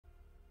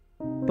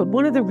But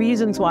one of the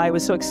reasons why I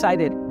was so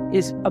excited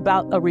is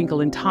about A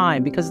Wrinkle in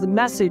Time, because the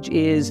message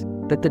is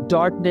that the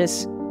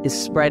darkness is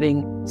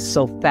spreading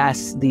so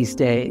fast these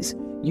days.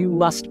 You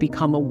must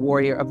become a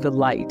warrior of the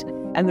light.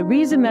 And the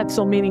reason that's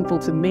so meaningful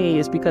to me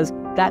is because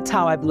that's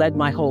how I've led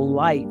my whole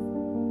life.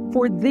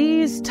 For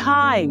these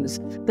times,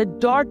 the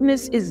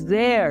darkness is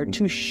there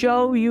to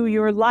show you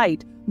your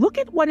light. Look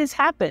at what has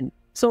happened.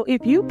 So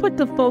if you put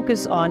the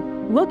focus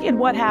on, look at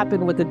what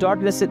happened with the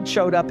darkness that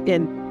showed up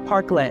in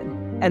Parkland,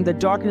 and the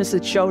darkness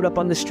that showed up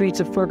on the streets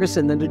of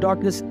Ferguson, and the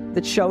darkness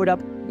that showed up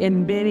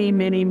in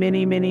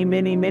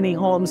many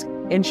homes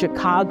in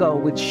Chicago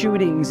with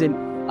shootings and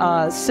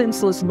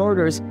senseless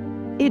murders.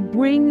 It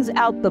brings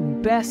out the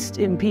best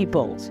in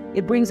people.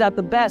 It brings out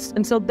the best.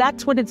 And so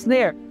that's what it's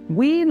there.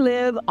 We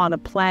live on a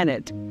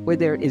planet where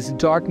there is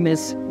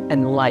darkness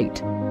and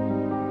light.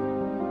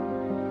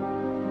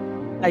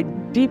 I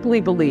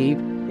deeply believe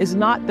is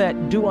not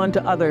that do unto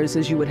others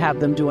as you would have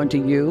them do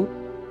unto you.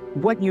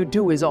 What you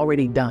do is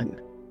already done.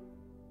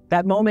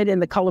 That moment in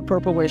The Color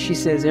Purple where she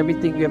says,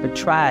 everything you ever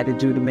tried to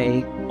do to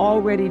me,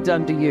 already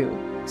done to you.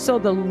 So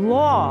the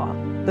law,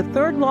 the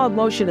third law of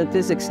motion in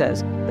physics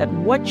says that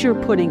what you're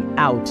putting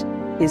out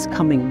is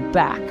coming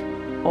back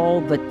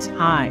all the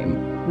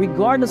time,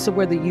 regardless of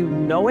whether you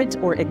know it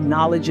or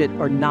acknowledge it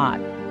or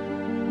not.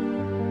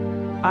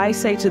 I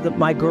say to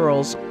my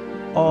girls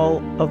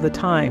all of the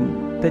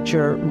time that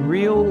your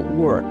real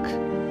work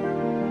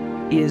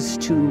is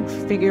to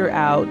figure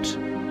out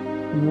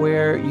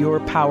where your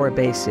power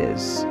base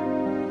is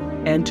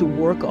and to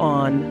work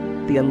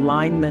on the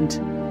alignment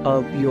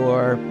of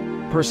your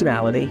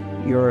personality,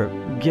 your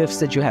gifts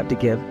that you have to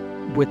give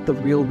with the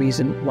real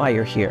reason why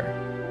you're here.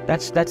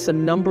 That's the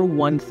number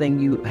one thing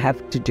you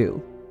have to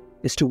do,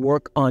 is to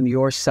work on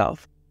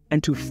yourself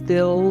and to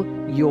fill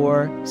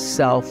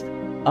yourself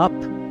up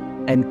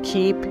and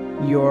keep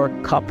your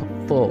cup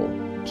full.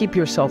 Keep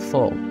yourself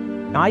full.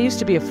 Now, I used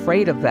to be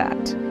afraid of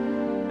that.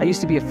 I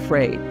used to be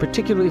afraid,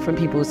 particularly from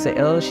people who say,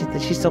 oh,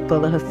 she's so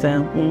full of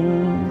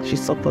herself.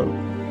 She's so full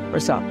of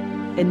herself.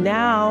 And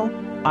now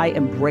I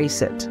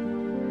embrace it.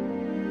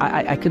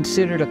 I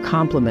consider it a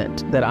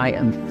compliment that I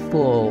am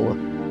full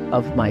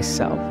of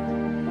myself.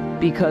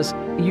 Because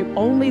you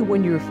only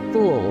when you're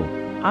full,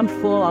 I'm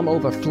full, I'm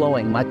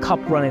overflowing, my cup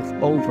runneth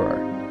over.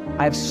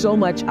 I have so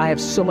much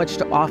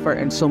to offer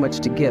and so much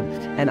to give.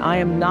 And I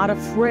am not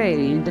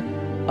afraid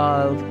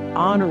of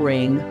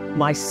honoring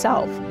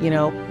myself. You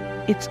know,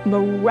 it's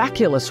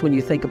miraculous when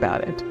you think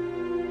about it.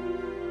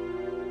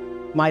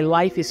 My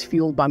life is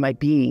fueled by my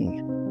being,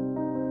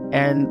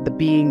 and the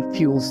being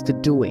fuels the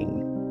doing.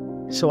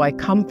 So I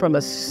come from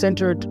a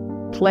centered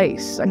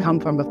place. I come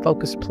from a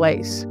focused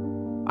place.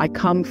 I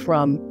come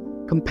from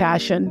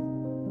compassion.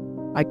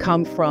 I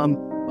come from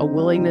a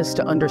willingness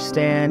to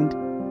understand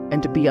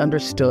and to be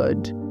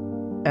understood.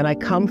 And I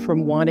come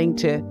from wanting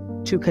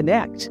to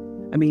connect.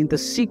 I mean, the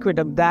secret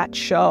of that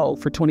show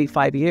for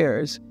 25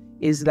 years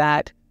is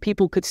that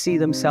people could see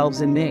themselves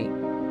in me.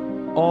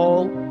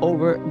 All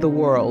over the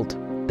world,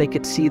 they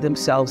could see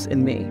themselves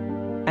in me.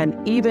 And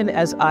even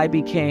as I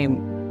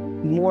became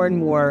more and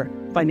more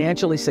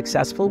financially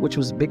successful, which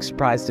was a big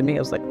surprise to me, I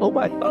was like, oh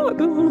my God,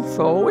 this is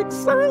so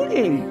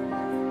exciting.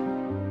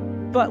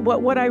 But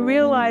what I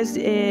realized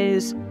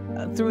is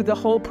through the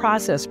whole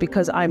process,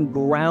 because I'm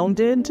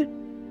grounded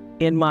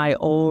in my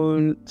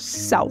own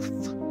self,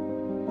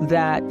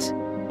 that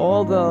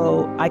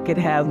although I could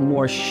have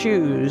more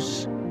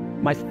shoes,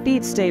 my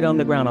feet stayed on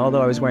the ground,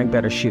 although I was wearing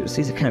better shoes.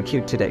 These are kind of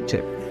cute today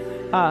too.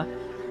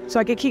 So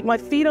I could keep my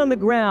feet on the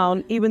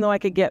ground, even though I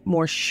could get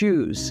more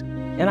shoes.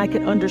 And I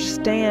could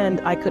understand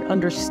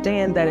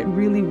that it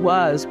really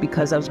was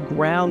because I was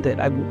grounded.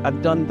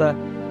 I've done the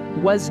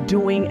was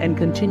doing and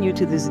continue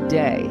to this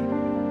day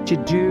to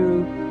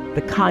do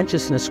the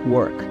consciousness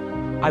work.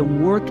 I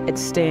work at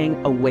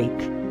staying awake.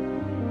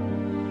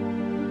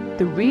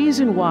 The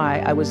reason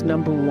why I was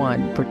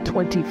 #1 for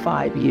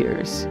 25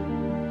 years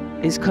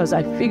is because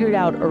I figured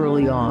out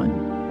early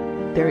on,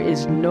 there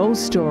is no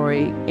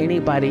story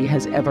anybody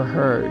has ever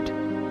heard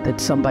that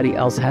somebody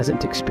else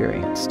hasn't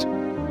experienced.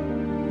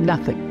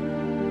 Nothing.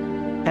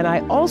 And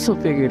I also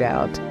figured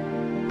out,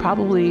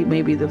 probably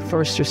maybe the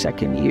first or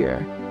second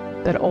year,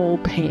 that all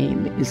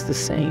pain is the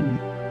same.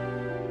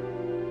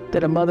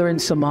 That a mother in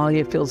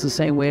Somalia feels the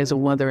same way as a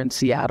mother in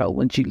Seattle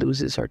when she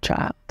loses her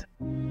child.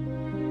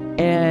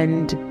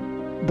 And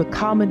the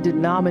common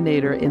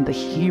denominator in the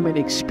human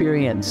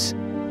experience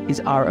is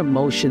our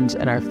emotions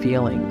and our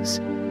feelings.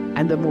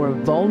 And the more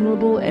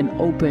vulnerable and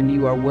open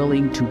you are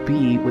willing to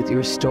be with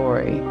your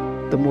story,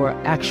 the more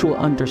actual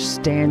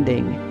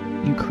understanding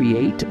you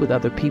create with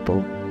other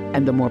people,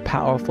 and the more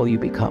powerful you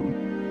become.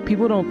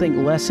 People don't think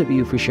less of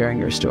you for sharing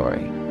your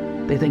story.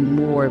 They think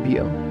more of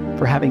you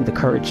for having the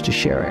courage to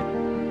share it.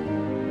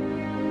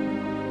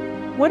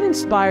 What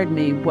inspired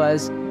me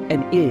was,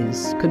 and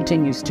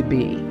continues to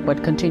be,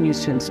 what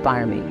continues to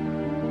inspire me,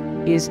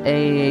 is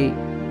a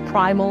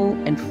primal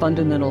and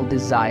fundamental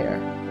desire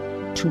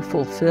to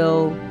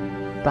fulfill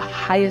the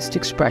highest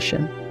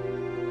expression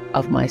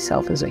of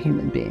myself as a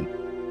human being.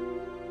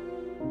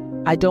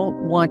 I don't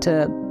want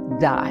to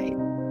die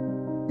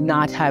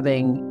not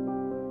having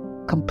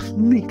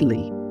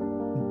completely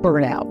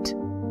burnt out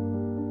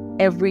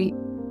every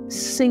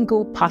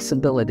single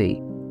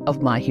possibility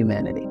of my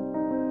humanity.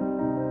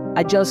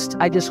 I just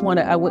want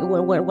to,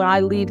 when I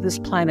leave this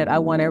planet, I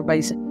want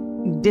everybody to say,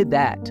 did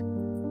that,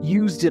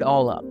 used it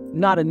all up,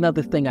 not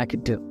another thing I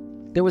could do.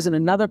 There wasn't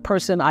another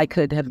person I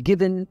could have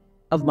given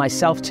of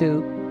myself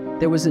to.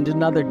 There wasn't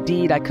another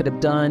deed I could have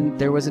done.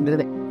 There wasn't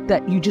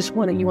that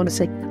you want to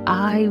say,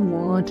 I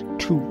want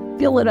to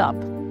fill it up.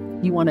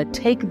 You want to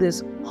take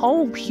this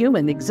whole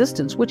human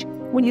existence, which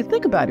when you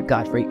think about it,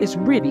 Godfrey, is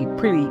really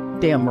pretty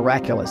damn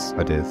miraculous.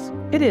 It is.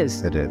 It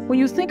is. It is. When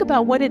you think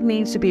about what it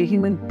means to be a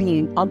human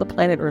being on the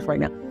planet Earth right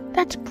now,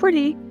 that's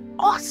pretty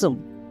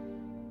awesome.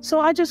 So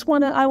I just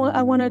want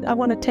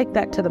to take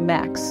that to the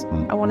max.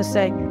 I want to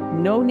say,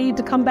 no need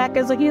to come back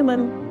as a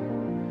human.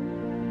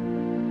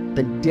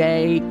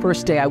 The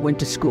first day I went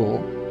to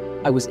school,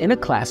 I was in a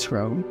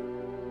classroom.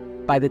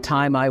 By the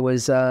time I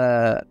was,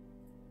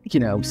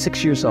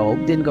 6 years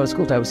old, didn't go to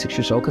school until I was 6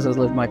 years old because I was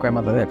living with my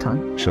grandmother at that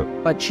time. Sure.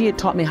 But she had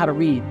taught me how to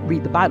read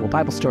the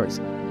Bible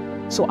stories.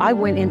 So I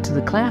went into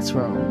the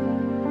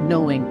classroom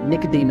knowing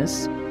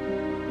Nicodemus,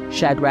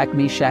 Shadrach,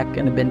 Meshach,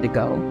 and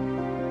Abednego.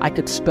 I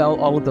could spell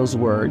all of those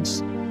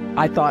words.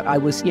 I thought I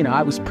was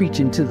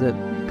preaching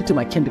to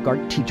my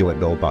kindergarten teacher. You would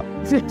know about.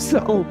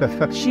 So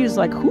she was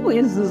like, who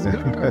is this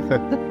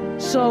girl?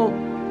 So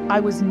I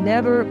was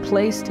never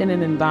placed in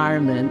an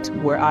environment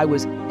where I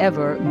was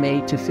ever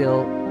made to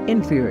feel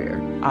inferior.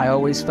 I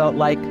always felt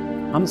like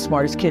I'm the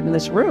smartest kid in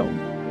this room.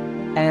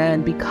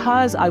 And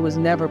because I was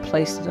never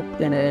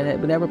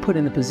never put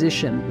in a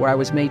position where I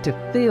was made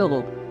to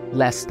feel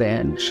less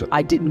than, sure.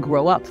 I didn't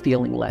grow up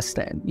feeling less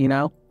than,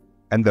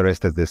 And the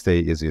rest, as they say,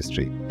 is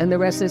history. And the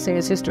rest, they say,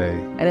 is history.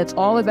 Right. And it's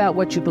all about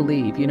what you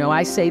believe.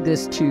 I say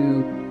this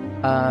to,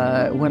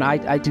 when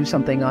I do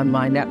something on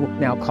my network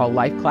now called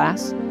Life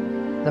Class.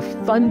 The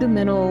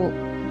fundamental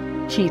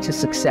key to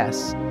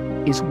success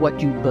is what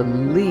you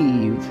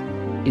believe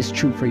is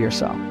true for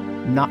yourself.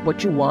 Not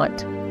what you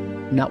want,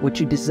 not what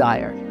you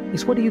desire.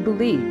 It's what do you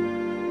believe?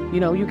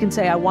 You can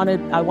say, I want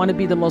to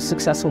be the most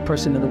successful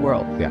person in the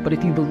world. Yeah. But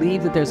if you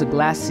believe that there's a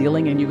glass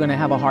ceiling and you're going to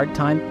have a hard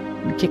time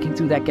kicking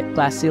through that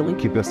glass ceiling,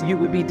 you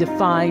would be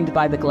defined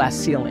by the glass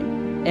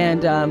ceiling.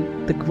 And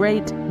the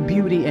great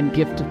beauty and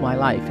gift of my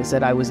life is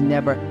that I was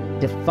never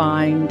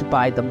defined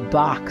by the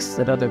box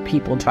that other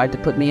people tried to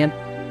put me in.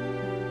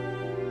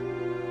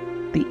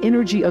 The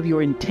energy of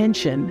your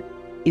intention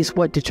is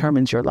what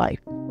determines your life.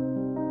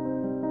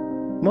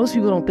 Most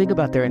people don't think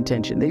about their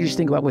intention. They just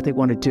think about what they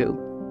want to do.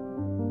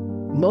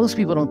 Most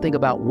people don't think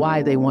about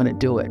why they want to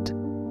do it.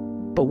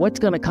 But what's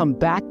going to come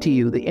back to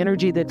you, the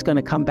energy that's going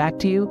to come back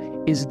to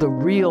you, is the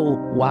real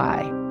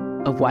why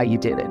of why you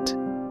did it.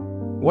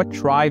 What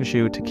drives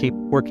you to keep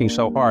working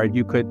so hard?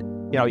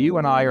 You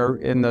and I are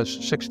in the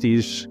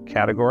 60s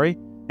category.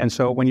 And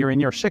so when you're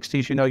in your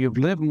 60s, you've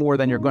lived more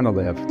than you're going to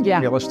live,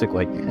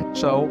 realistically.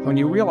 So when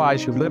you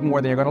realize you've lived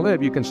more than you're going to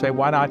live, you can say,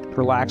 why not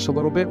relax a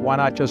little bit? Why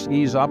not just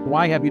ease up?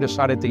 Why have you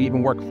decided to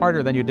even work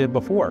harder than you did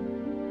before?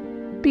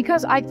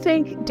 Because I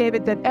think,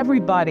 David, that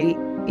everybody,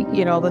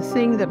 the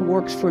thing that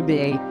works for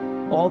me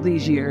all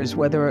these years,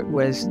 whether it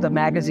was the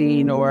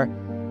magazine or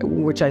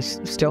which I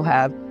still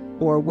have,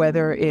 or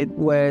whether it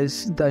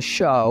was the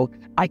show,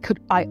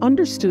 I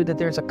understood that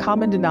there's a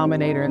common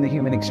denominator in the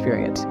human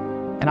experience.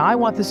 And I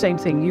want the same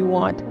thing you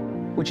want,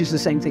 which is the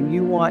same thing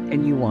you want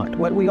and you want.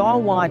 What we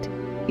all want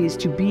is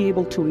to be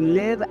able to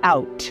live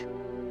out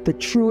the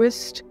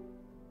truest,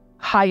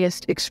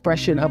 highest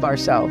expression of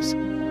ourselves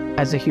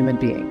as a human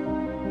being.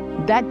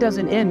 That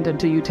doesn't end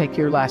until you take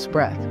your last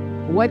breath.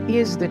 What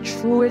is the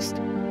truest,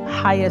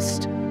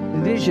 highest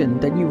vision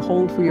that you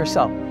hold for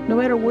yourself? No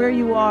matter where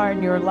you are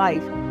in your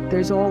life,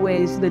 there's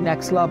always the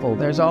next level.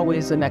 There's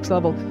always the next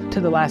level to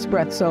the last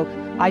breath. So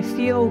I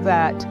feel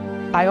that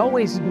I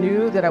always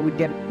knew that I would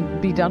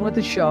be done with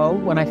the show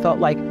when I felt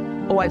like,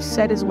 I've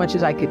said as much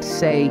as I could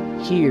say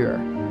here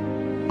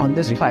on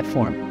this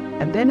platform.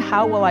 And then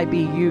how will I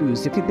be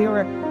used? If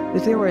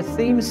there were a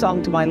theme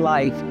song to my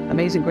life,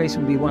 Amazing Grace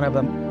would be one of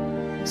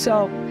them.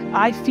 So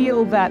I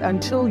feel that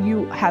until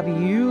you have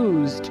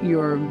used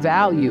your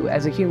value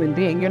as a human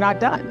being, you're not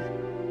done.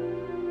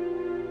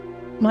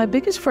 My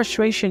biggest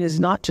frustration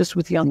is not just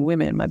with young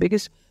women. My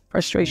biggest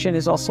frustration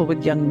is also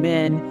with young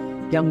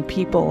men, young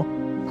people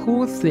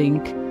who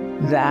think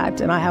that,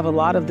 and I have a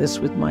lot of this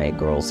with my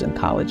girls in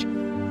college,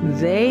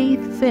 they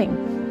think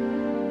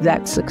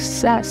that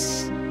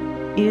success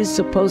is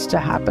supposed to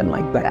happen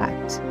like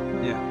that.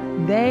 Yeah.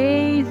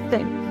 They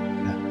think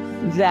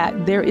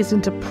that there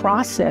isn't a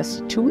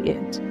process to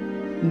it.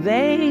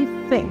 They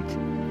think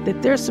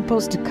that they're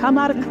supposed to come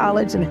out of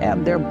college and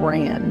have their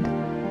brand.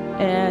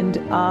 And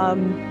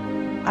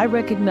I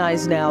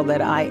recognize now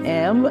that I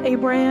am a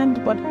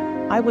brand, but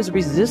I was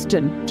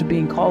resistant to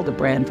being called a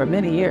brand for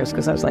many years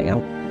because I was like,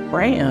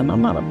 brand?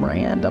 I'm not a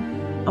brand.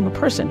 I'm a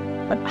person.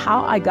 But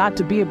how I got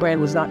to be a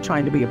brand was not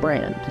trying to be a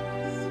brand.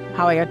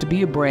 How I got to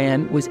be a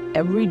brand was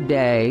every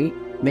day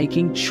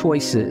making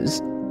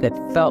choices that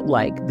felt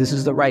like this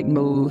is the right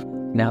move,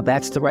 now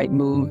that's the right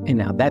move, and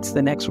now that's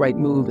the next right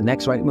move, the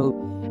next right move.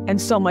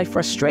 And so my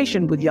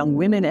frustration with young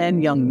women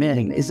and young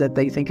men is that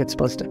they think it's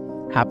supposed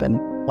to happen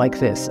like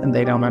this, and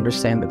they don't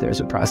understand that there's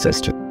a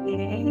process to it.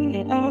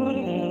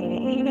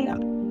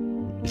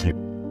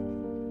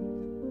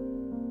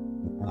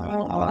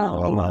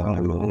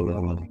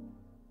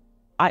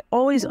 I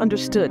always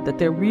understood that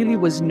there really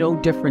was no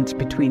difference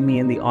between me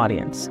and the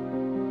audience.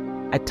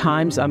 At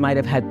times, I might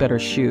have had better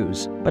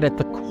shoes, but at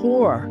the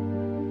core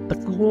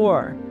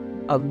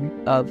of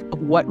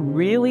what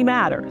really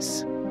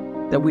matters,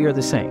 that we are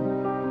the same.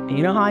 And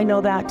you know how I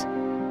know that?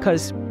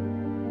 Because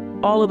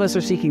all of us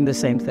are seeking the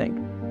same thing.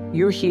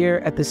 You're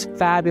here at this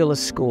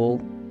fabulous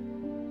school,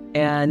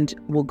 and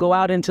we'll go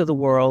out into the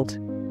world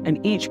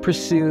and each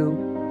pursue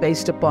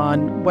based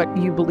upon what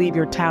you believe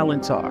your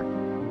talents are,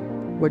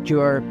 what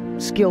your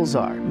skills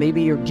are,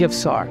 maybe your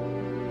gifts are,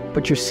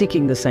 but you're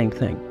seeking the same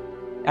thing.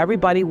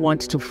 Everybody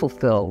wants to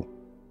fulfill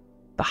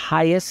the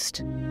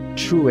highest,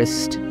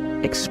 truest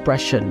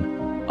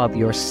expression of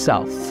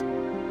yourself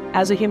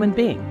as a human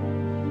being.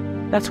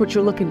 That's what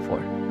you're looking for.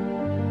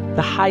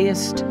 The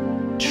highest,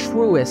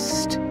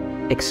 truest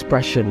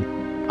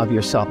expression of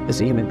yourself as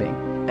a human being.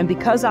 And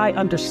because I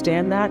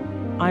understand that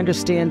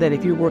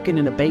if you're working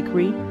in a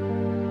bakery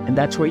and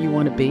that's where you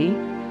want to be,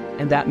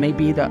 and that may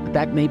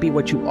be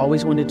what you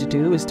always wanted to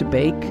do, is to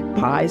bake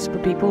pies for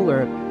people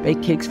or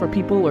bake cakes for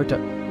people or to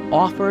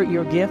offer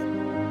your gift,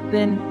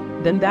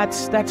 then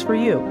that's for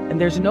you.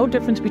 And there's no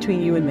difference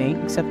between you and me,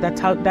 except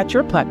that's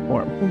your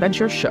platform, that's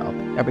your show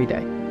every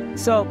day.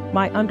 So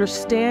my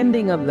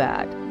understanding of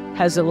that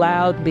has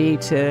allowed me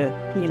to,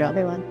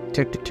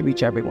 to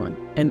reach everyone.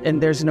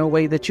 And there's no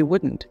way that you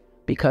wouldn't,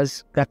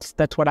 because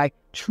that's what I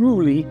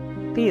truly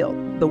feel.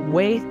 The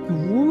way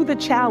through the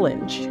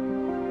challenge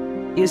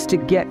is to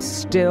get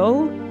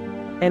still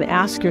and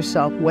ask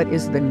yourself, what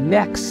is the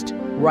next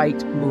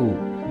right move?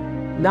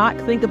 Not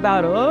think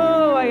about,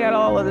 oh, I got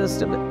all of this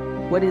to do.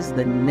 What is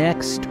the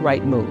next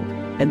right move?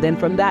 And then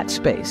from that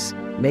space,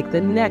 make the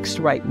next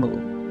right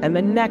move and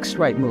the next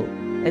right move.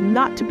 And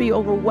not to be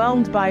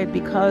overwhelmed by it,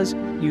 because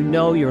you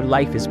know your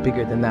life is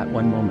bigger than that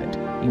one moment.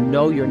 You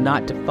know you're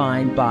not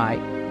defined by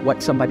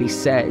what somebody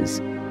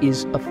says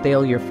is a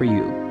failure for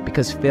you,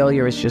 because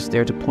failure is just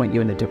there to point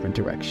you in a different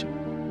direction.